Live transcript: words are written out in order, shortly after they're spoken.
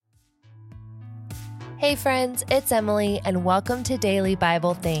Hey friends, it's Emily and welcome to Daily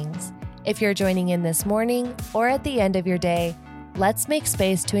Bible Things. If you're joining in this morning or at the end of your day, let's make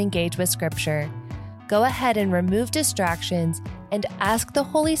space to engage with Scripture. Go ahead and remove distractions and ask the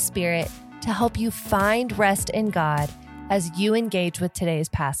Holy Spirit to help you find rest in God as you engage with today's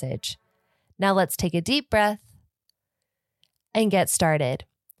passage. Now let's take a deep breath and get started.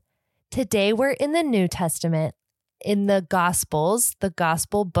 Today we're in the New Testament, in the Gospels, the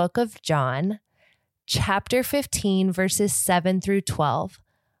Gospel book of John, chapter 15, verses 7 through 12.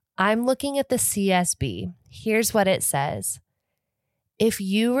 I'm looking at the CSB. Here's what it says. If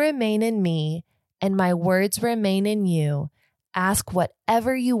you remain in me and my words remain in you, ask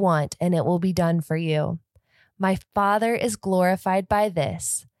whatever you want and it will be done for you. My Father is glorified by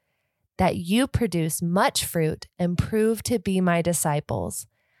this, that you produce much fruit and prove to be my disciples.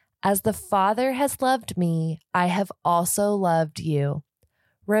 As the Father has loved me, I have also loved you.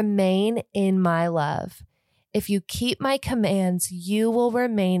 Remain in my love. If you keep my commands, you will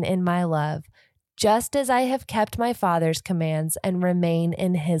remain in my love, just as I have kept my Father's commands and remain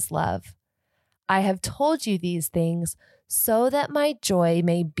in his love. I have told you these things so that my joy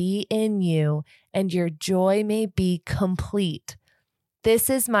may be in you and your joy may be complete. This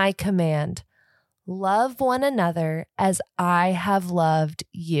is my command. Love one another as I have loved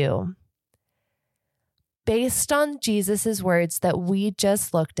you. Based on Jesus' words that we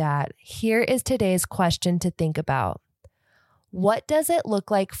just looked at, here is today's question to think about. What does it look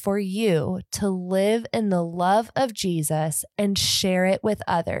like for you to live in the love of Jesus and share it with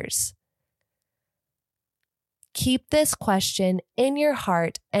others? Keep this question in your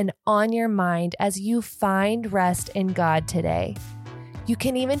heart and on your mind as you find rest in God today. You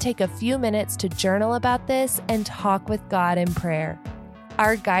can even take a few minutes to journal about this and talk with God in prayer.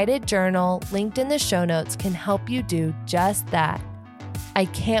 Our guided journal, linked in the show notes, can help you do just that. I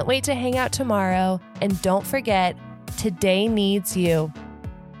can't wait to hang out tomorrow, and don't forget, today needs you.